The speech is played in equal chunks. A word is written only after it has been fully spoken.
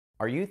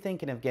Are you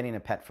thinking of getting a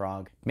pet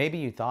frog? Maybe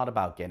you thought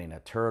about getting a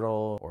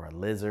turtle or a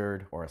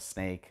lizard or a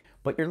snake,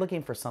 but you're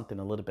looking for something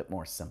a little bit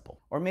more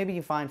simple. Or maybe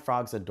you find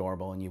frogs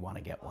adorable and you want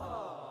to get one.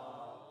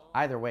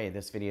 Either way,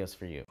 this video is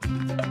for you.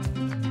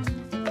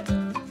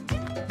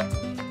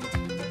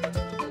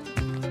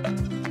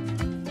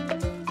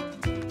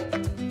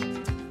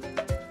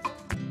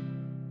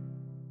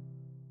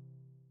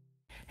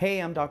 Hey,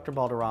 I'm Dr.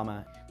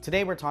 Balderrama.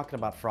 Today we're talking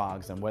about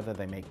frogs and whether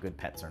they make good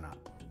pets or not.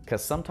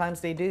 Because sometimes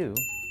they do,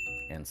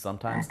 and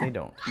sometimes they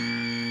don't.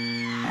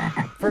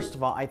 First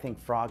of all, I think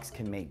frogs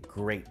can make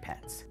great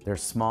pets. They're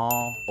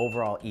small,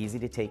 overall easy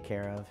to take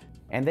care of,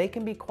 and they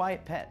can be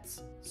quiet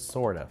pets,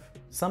 sort of.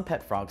 Some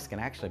pet frogs can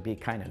actually be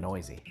kind of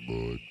noisy.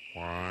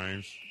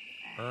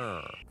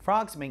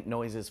 Frogs make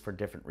noises for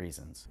different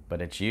reasons, but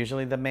it's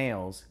usually the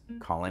males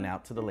calling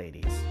out to the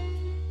ladies.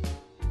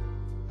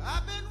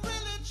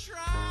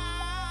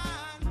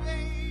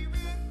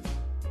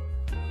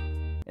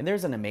 And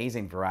there's an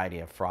amazing variety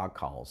of frog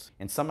calls,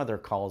 and some of their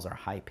calls are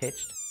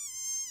high-pitched,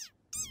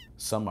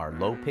 some are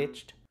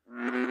low-pitched,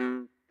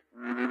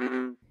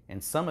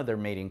 and some of their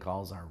mating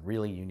calls are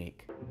really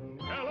unique.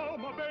 Hello,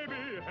 my baby.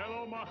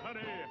 Hello, my honey.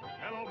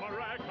 Hello, my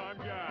ragtime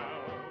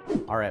gal.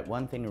 Alright,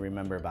 one thing to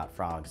remember about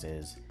frogs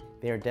is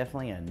they are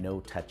definitely a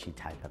no-touchy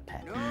type of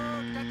pet. No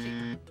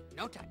touchy.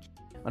 No touch.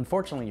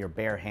 Unfortunately, your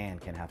bare hand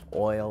can have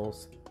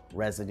oils,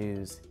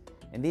 residues,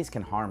 and these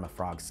can harm a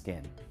frog's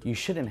skin. You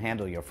shouldn't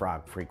handle your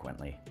frog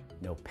frequently.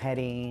 No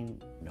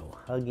petting, no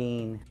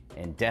hugging,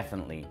 and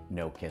definitely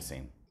no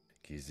kissing.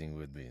 Kissing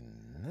would be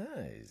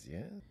nice, yeah?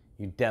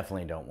 You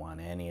definitely don't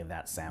want any of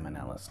that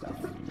salmonella stuff.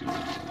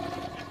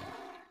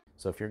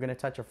 So if you're gonna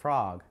touch a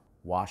frog,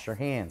 wash your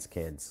hands,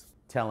 kids.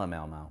 Tell him,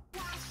 Elmo.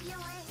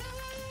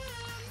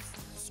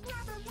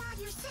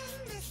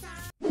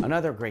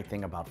 Another great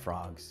thing about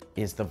frogs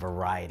is the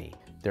variety.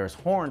 There's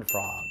horned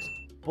frogs,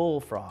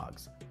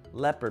 bullfrogs,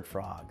 leopard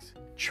frogs,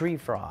 tree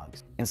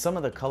frogs, and some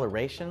of the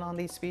coloration on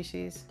these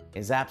species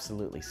is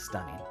absolutely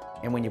stunning.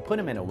 And when you put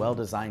them in a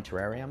well-designed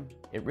terrarium,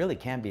 it really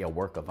can be a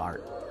work of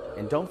art.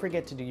 And don't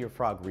forget to do your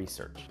frog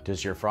research.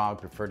 Does your frog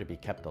prefer to be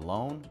kept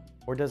alone,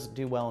 or does it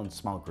do well in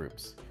small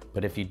groups?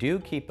 But if you do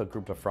keep a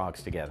group of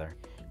frogs together,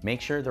 make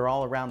sure they're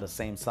all around the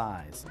same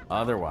size.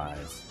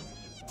 Otherwise,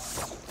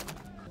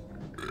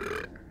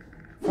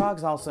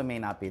 frogs also may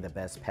not be the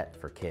best pet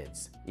for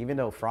kids. Even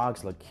though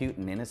frogs look cute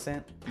and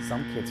innocent,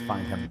 some kids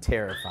find them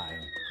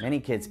terrifying. Many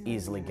kids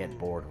easily get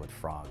bored with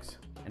frogs.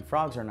 And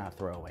frogs are not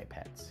throwaway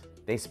pets.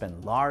 They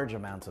spend large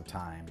amounts of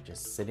time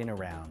just sitting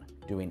around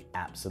doing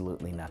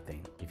absolutely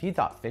nothing. If you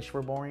thought fish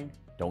were boring,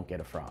 don't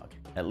get a frog.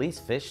 At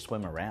least fish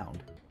swim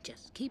around.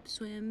 Just keep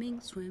swimming,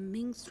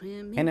 swimming,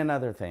 swimming. And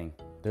another thing,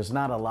 there's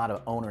not a lot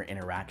of owner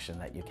interaction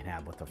that you can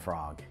have with a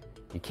frog.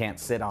 You can't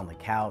sit on the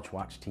couch,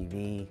 watch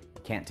TV,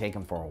 you can't take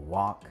them for a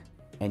walk,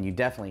 and you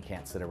definitely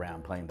can't sit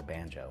around playing the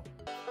banjo.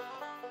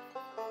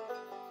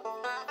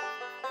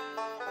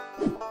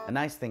 A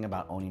nice thing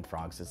about owning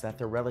frogs is that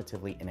they're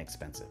relatively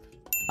inexpensive.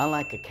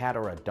 Unlike a cat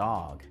or a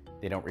dog,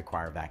 they don't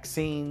require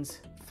vaccines,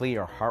 flea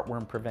or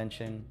heartworm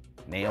prevention,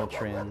 nail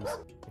trims.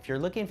 If you're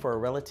looking for a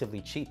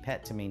relatively cheap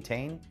pet to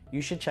maintain,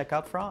 you should check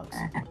out frogs.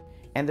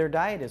 And their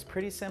diet is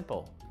pretty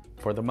simple.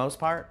 For the most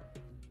part,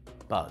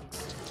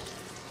 bugs.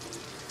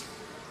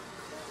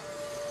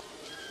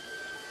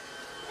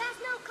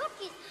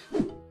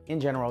 In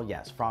general,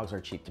 yes, frogs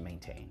are cheap to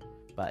maintain.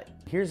 But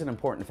here's an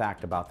important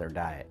fact about their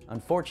diet.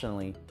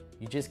 Unfortunately,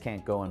 you just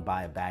can't go and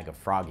buy a bag of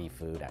froggy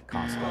food at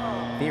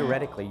Costco.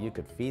 Theoretically, you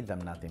could feed them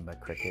nothing but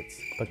crickets.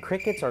 But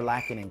crickets are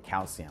lacking in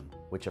calcium,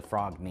 which a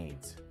frog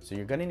needs. So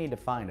you're gonna need to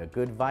find a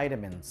good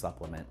vitamin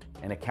supplement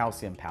and a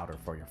calcium powder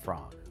for your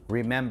frog.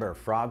 Remember,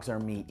 frogs are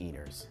meat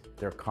eaters.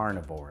 They're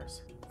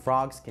carnivores.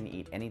 Frogs can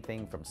eat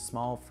anything from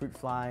small fruit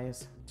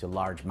flies to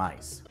large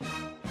mice.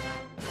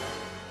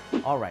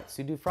 Alright,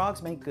 so do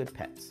frogs make good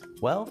pets?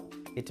 Well,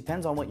 it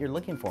depends on what you're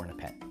looking for in a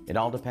pet. It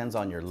all depends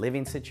on your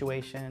living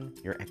situation,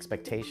 your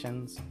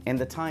expectations, and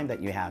the time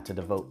that you have to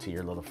devote to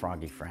your little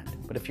froggy friend.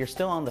 But if you're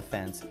still on the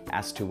fence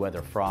as to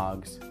whether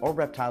frogs or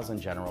reptiles in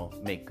general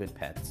make good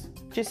pets,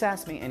 just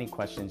ask me any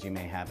questions you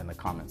may have in the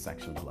comment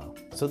section below.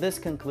 So this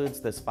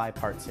concludes this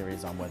 5-part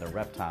series on whether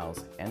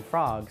reptiles and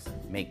frogs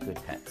make good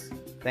pets.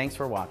 Thanks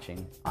for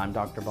watching. I'm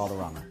Dr.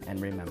 Balderrama, and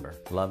remember,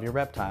 love your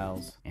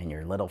reptiles and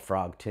your little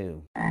frog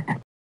too.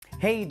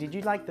 Hey, did you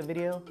like the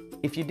video?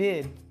 If you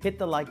did, hit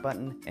the like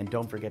button and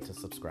don't forget to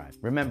subscribe.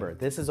 Remember,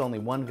 this is only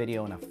one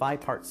video in a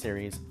 5-part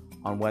series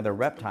on whether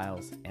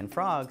reptiles and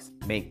frogs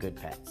make good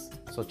pets.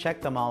 So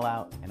check them all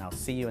out and I'll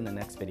see you in the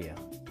next video.